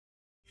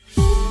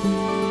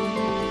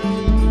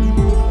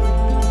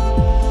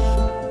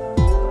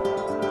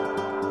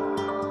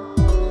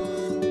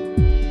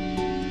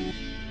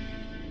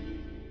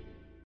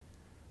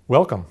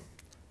Welcome.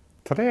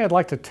 Today I'd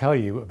like to tell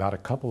you about a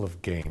couple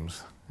of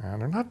games.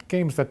 And they're not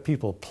games that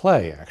people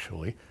play,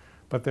 actually,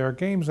 but they're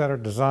games that are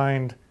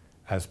designed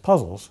as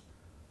puzzles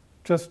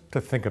just to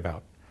think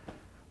about.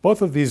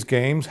 Both of these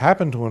games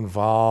happen to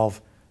involve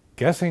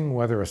guessing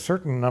whether a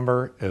certain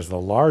number is the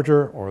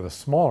larger or the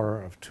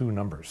smaller of two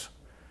numbers.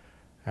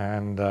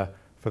 And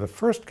for the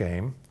first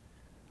game,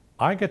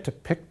 I get to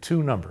pick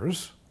two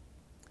numbers.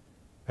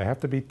 They have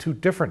to be two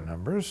different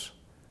numbers,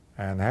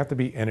 and they have to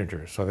be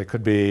integers. So they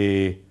could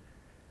be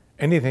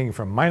anything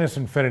from minus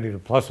infinity to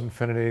plus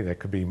infinity. They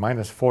could be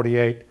minus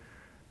 48.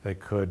 They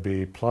could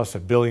be plus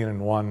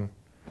 1,000,000,001.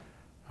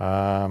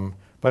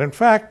 But in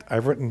fact,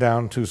 I've written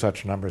down two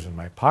such numbers in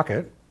my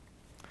pocket.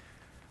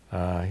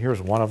 Here's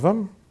one of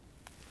them.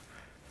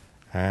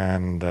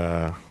 And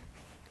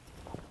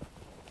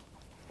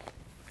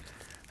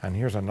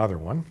here's another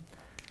one.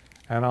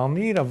 And I'll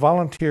need a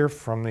volunteer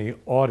from the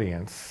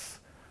audience.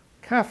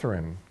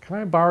 Catherine, can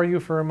I borrow you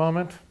for a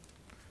moment?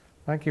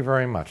 Thank you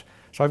very much.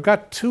 So I've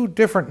got two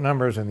different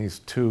numbers in these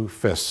two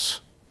fists.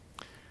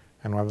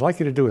 And what I'd like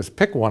you to do is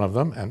pick one of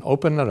them and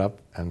open it up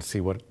and see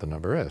what the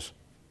number is.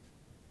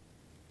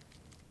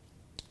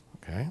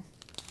 Okay.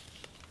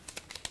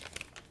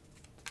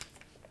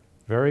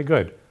 Very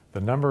good. The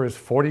number is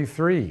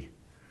 43.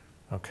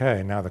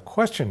 Okay, now the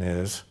question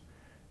is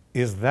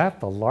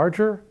that the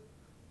larger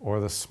or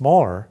the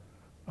smaller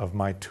of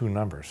my two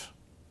numbers?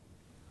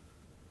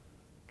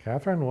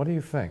 Catherine, what do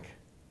you think?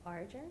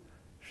 Larger?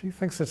 She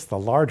thinks it's the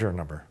larger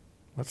number.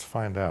 Let's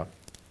find out.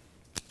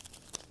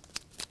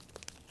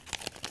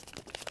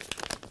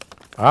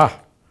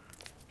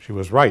 She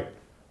was right.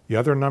 The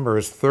other number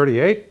is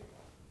 38.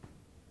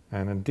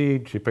 And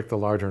indeed, she picked the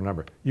larger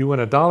number. You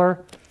win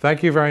 $1.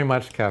 Thank you very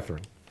much,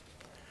 Catherine.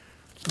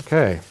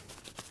 Okay.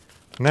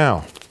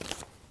 Now,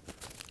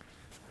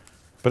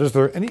 but is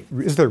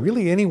there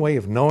really any way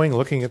of knowing,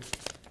 looking at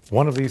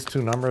one of these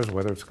two numbers,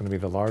 whether it's going to be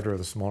the larger or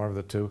the smaller of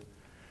the two?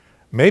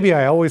 Maybe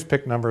I always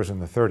pick numbers in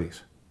the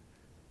 30s.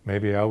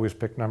 Maybe I always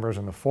pick numbers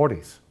in the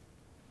 40s.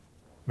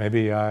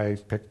 Maybe I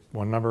pick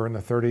one number in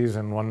the 30s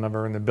and one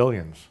number in the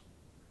billions.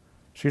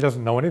 She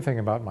doesn't know anything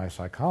about my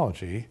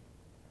psychology.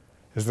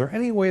 Is there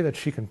any way that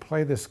she can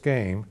play this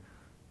game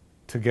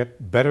to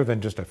get better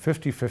than just a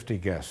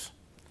 50-50 guess?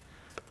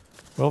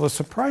 Well, the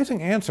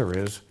surprising answer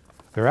is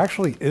there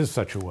actually is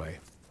such a way.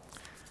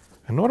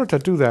 In order to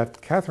do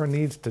that, Catherine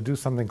needs to do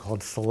something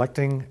called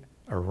selecting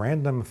a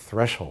random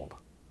threshold.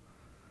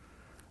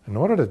 In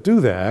order to do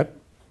that,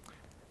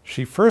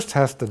 she first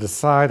has to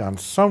decide on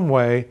some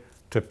way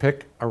to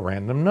pick a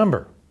random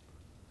number.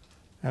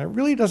 And it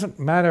really doesn't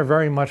matter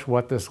very much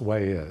what this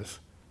way is.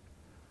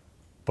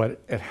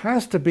 But it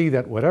has to be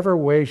that whatever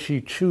way she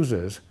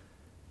chooses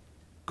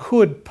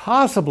could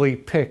possibly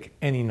pick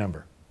any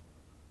number.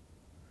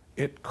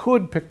 It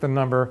could pick the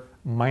number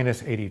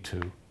minus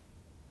 82.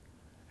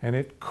 And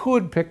it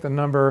could pick the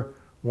number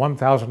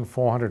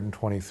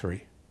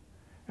 1,423.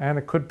 And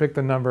it could pick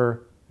the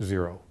number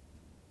 0.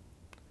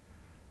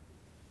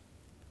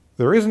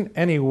 There isn't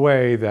any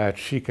way that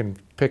she can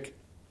pick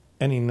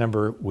any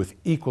number with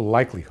equal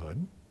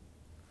likelihood,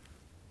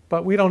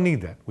 but we don't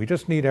need that. We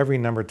just need every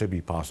number to be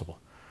possible.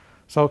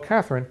 So,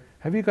 Catherine,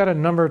 have you got a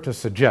number to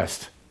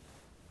suggest?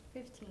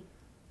 15.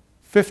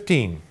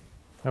 15.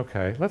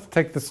 Okay, let's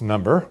take this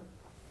number.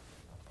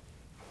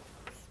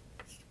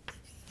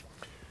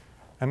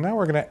 And now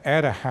we're going to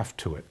add a half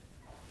to it.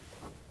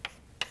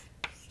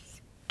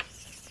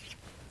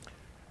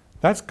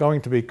 That's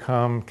going to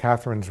become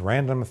Catherine's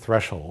random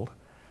threshold.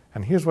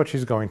 And here's what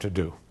she's going to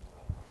do.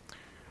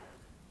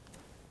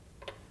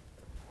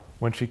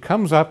 When she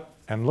comes up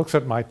and looks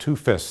at my two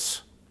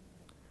fists,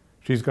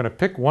 she's going to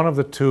pick one of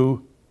the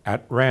two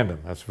at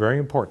random. That's very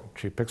important.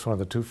 She picks one of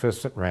the two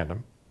fists at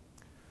random.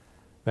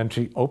 Then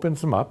she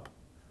opens them up,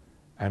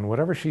 and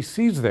whatever she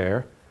sees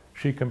there,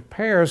 she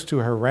compares to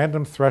her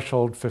random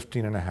threshold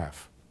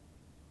 15.5.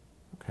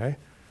 Okay?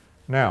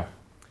 Now,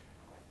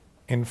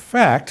 in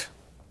fact,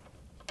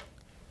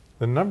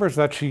 the numbers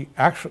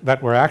that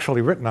were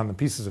actually written on the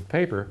pieces of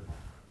paper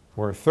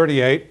were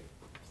 38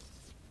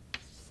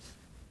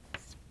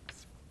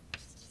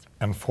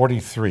 and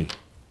 43.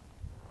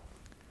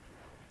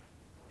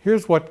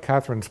 Here's what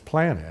Catherine's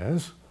plan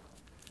is.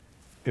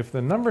 If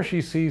the number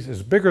she sees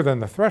is bigger than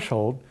the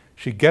threshold,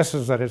 she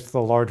guesses that it's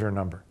the larger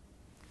number.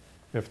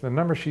 If the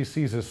number she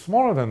sees is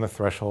smaller than the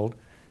threshold,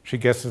 she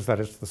guesses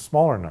that it's the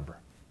smaller number.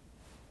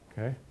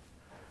 Okay?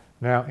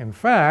 Now, in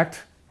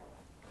fact,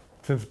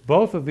 since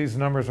both of these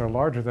numbers are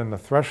larger than the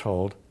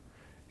threshold,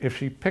 if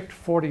she picked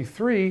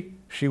 43,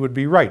 she would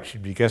be right.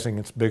 She'd be guessing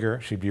it's bigger.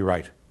 She'd be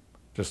right,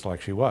 just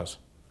like she was.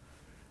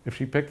 If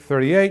she picked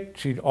 38,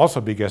 she'd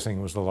also be guessing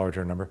it was the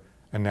larger number,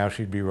 and now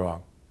she'd be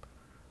wrong.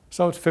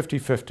 So it's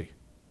 50-50.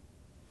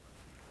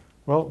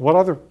 Well, what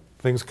other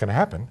things can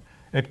happen?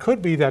 It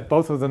could be that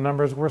both of the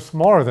numbers were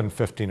smaller than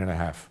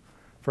 15.5.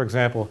 For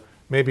example,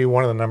 maybe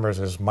one of the numbers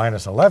is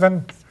minus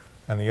 11,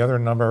 and the other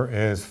number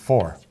is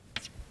 4.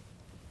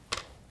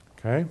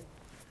 Okay?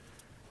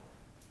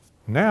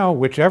 Now,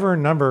 whichever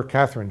number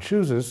Catherine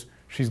chooses,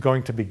 she's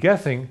going to be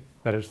guessing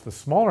that it's the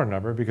smaller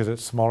number because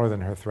it's smaller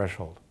than her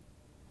threshold.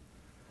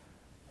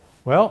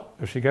 Well,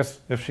 if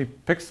she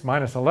picks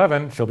minus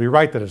 11, she'll be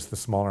right that it's the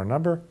smaller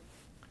number.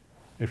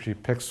 If she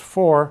picks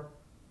 4,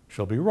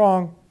 she'll be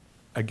wrong.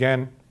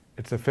 Again,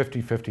 it's a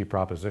 50-50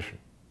 proposition.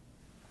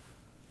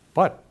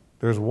 But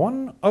there's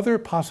one other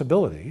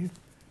possibility,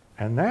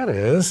 and that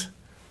is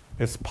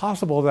it's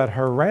possible that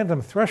her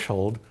random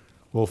threshold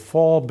will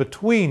fall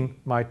between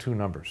my two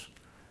numbers.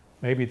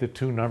 Maybe the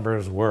two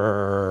numbers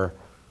were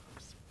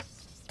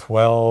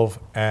 12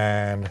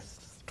 and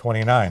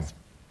 29.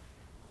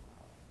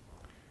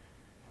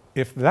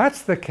 If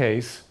that's the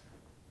case,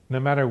 no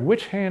matter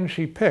which hand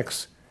she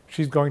picks,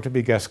 she's going to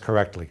be guessed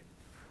correctly.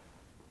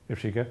 If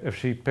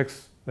she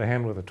picks the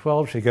hand with a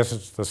 12, she guesses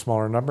it's the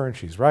smaller number and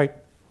she's right.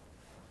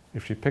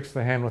 If she picks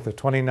the hand with a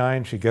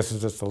 29, she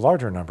guesses it's the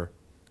larger number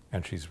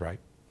and she's right.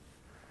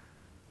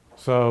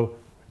 So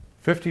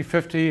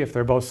 50-50 if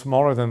they're both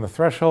smaller than the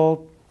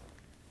threshold,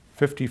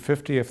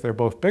 50-50 if they're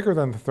both bigger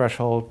than the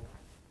threshold,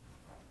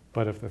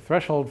 but if the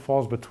threshold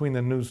falls between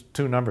the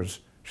two numbers,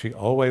 she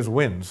always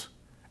wins,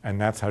 and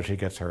that's how she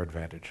gets her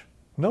advantage.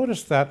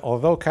 Notice that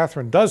although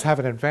Catherine does have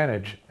an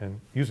advantage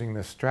in using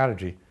this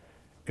strategy,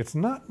 it's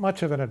not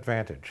much of an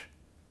advantage.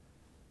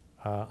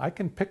 I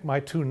can pick my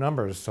two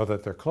numbers so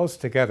that they're close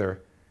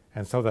together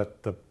and so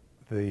that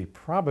the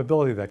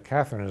probability that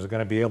Catherine is going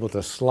to be able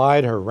to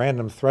slide her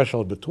random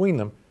threshold between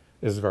them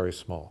is very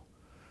small.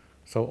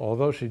 So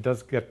although she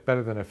does get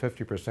better than a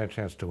 50%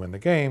 chance to win the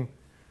game,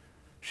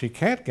 she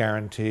can't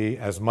guarantee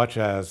as much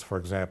as, for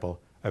example,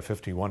 a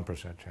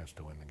 51% chance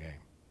to win the game.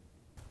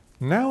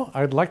 Now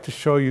I'd like to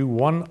show you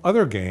one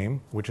other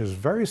game which is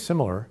very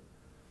similar,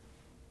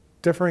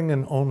 differing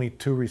in only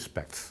 2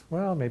 respects.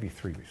 Well, maybe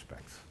 3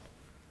 respects.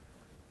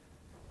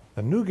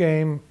 The new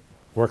game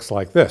works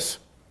like this.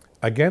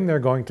 Again, there are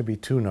going to be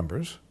 2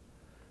 numbers,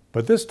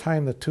 but this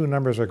time the 2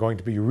 numbers are going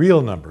to be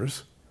real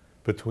numbers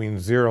between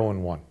 0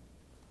 and 1.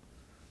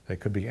 They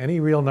could be any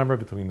real number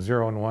between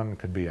 0 and 1. It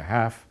could be a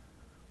half,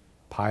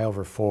 pi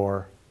over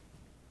 4,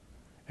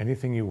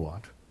 anything you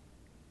want.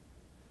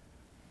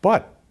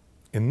 But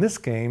in this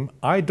game,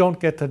 I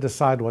don't get to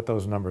decide what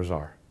those numbers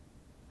are.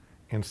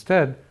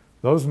 Instead,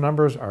 those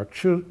numbers are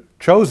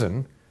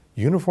chosen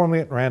uniformly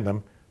at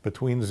random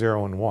between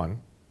 0 and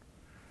 1,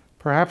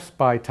 perhaps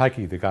by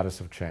Tyche, the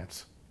goddess of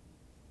chance.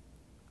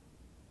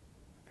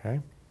 Okay?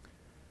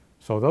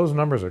 So those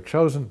numbers are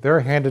chosen.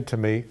 They're handed to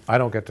me. I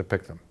don't get to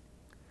pick them.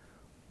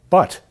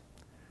 But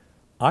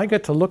I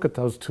get to look at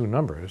those 2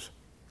 numbers,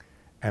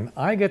 and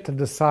I get to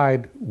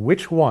decide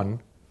which one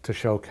to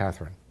show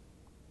Catherine.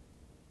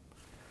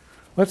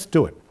 Let's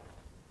do it.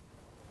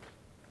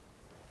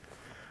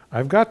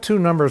 I've got 2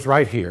 numbers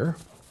right here,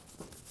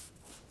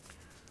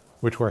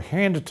 which were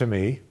handed to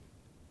me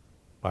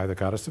by the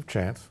goddess of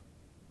chance.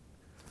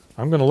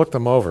 I'm going to look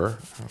them over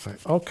and say,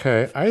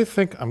 okay, I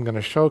think I'm going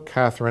to show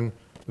Catherine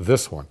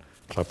this one.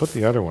 So I'll put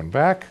the other one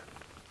back.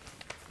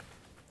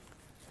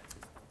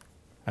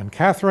 And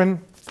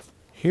Catherine,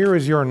 here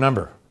is your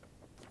number.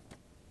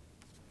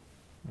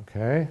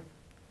 Okay?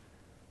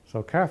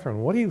 So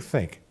Catherine, what do you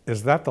think?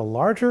 Is that the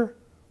larger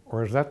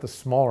or is that the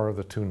smaller of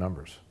the 2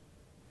 numbers?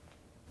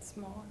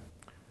 Smaller.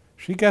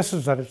 She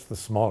guesses that it's the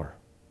smaller.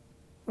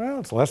 Well,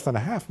 it's less than a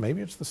half.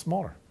 Maybe it's the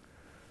smaller.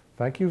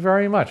 Thank you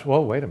very much.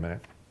 Well, wait a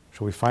minute.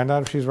 Shall we find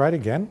out if she's right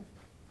again?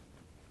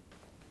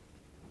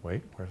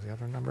 Wait, where's the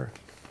other number?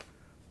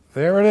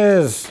 There it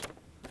is.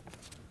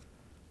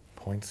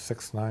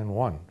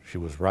 0.691. She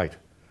was right.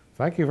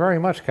 Thank you very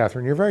much,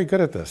 Catherine. You're very good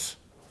at this.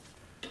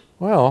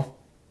 Well,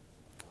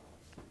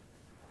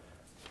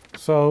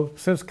 so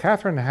since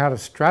Catherine had a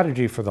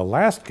strategy for the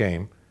last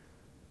game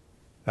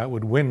that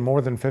would win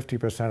more than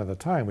 50% of the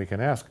time, we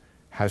can ask,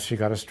 has she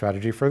got a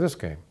strategy for this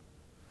game?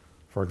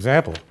 For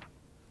example,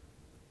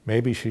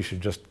 maybe she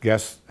should just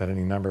guess that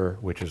any number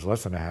which is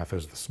less than a half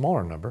is the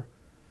smaller number,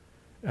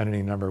 and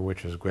any number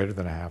which is greater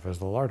than a half is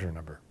the larger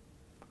number.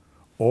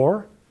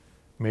 Or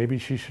maybe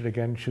she should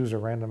again choose a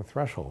random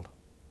threshold.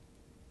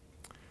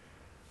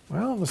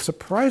 Well, the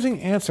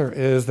surprising answer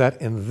is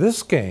that in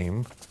this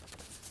game,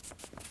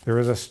 there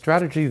is a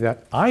strategy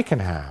that I can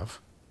have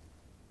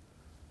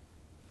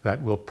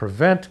that will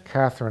prevent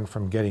Catherine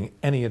from getting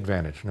any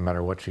advantage, no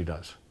matter what she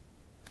does.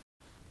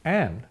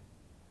 And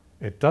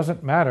it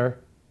doesn't matter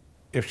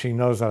if she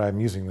knows that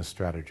I'm using this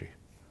strategy.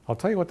 I'll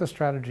tell you what the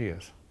strategy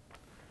is.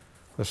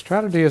 The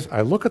strategy is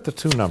I look at the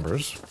 2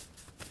 numbers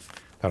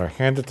that are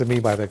handed to me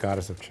by the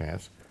goddess of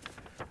chance,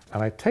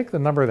 and I take the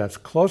number that's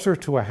closer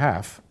to a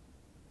half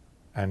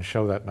and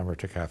show that number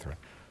to Catherine.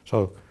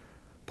 So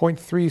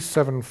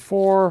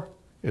 0.374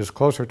 is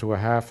closer to a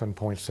half than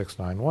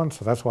 0.691,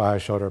 so that's why I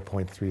showed her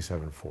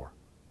 0.374.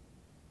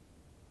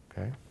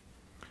 Okay?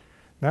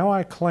 Now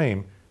I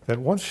claim that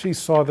once she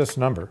saw this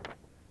number,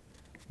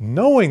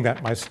 knowing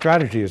that my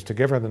strategy is to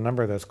give her the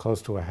number that's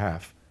close to a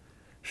half,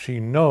 she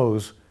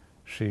knows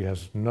she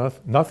has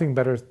nothing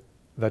better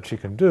that she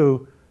can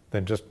do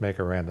than just make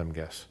a random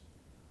guess.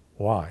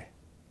 Why?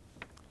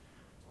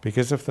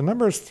 Because if the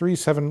number is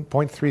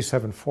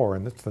 0.374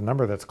 and it's the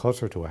number that's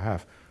closer to a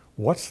half,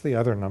 what's the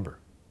other number?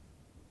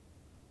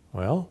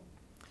 Well,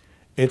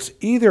 it's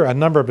either a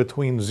number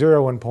between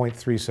 0 and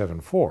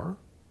 0.374,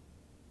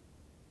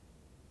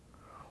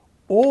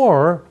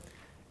 or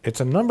it's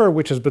a number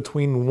which is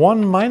between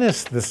 1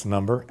 minus this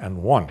number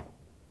and 1.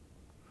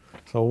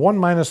 So 1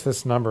 minus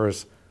this number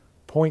is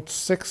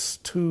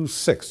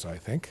 0.626, I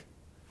think.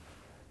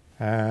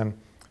 And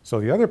so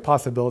the other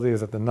possibility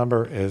is that the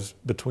number is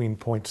between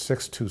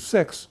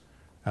 0.626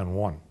 and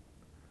 1.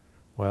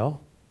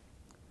 Well,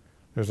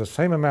 there's the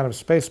same amount of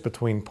space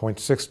between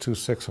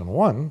 0.626 and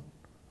 1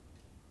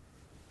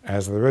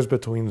 as there is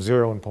between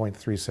 0 and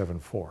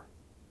 0.374.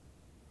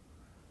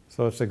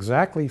 So it's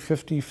exactly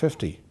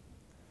 50-50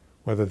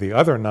 whether the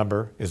other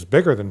number is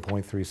bigger than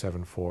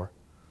 0.374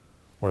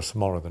 or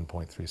smaller than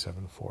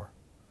 0.374.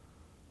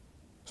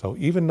 So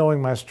even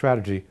knowing my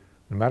strategy,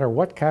 no matter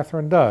what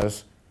Catherine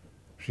does,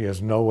 she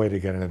has no way to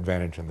get an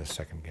advantage in this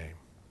second game.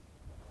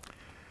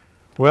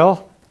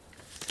 Well,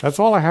 that's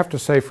all I have to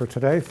say for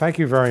today. Thank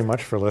you very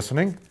much for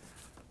listening.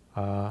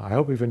 I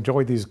hope you've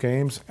enjoyed these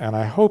games, and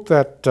I hope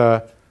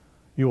that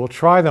you will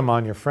try them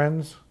on your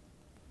friends,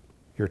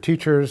 your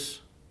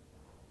teachers,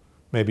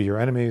 maybe your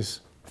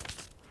enemies,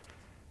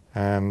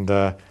 and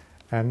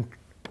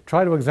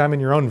try to examine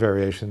your own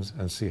variations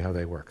and see how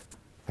they work.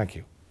 Thank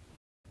you.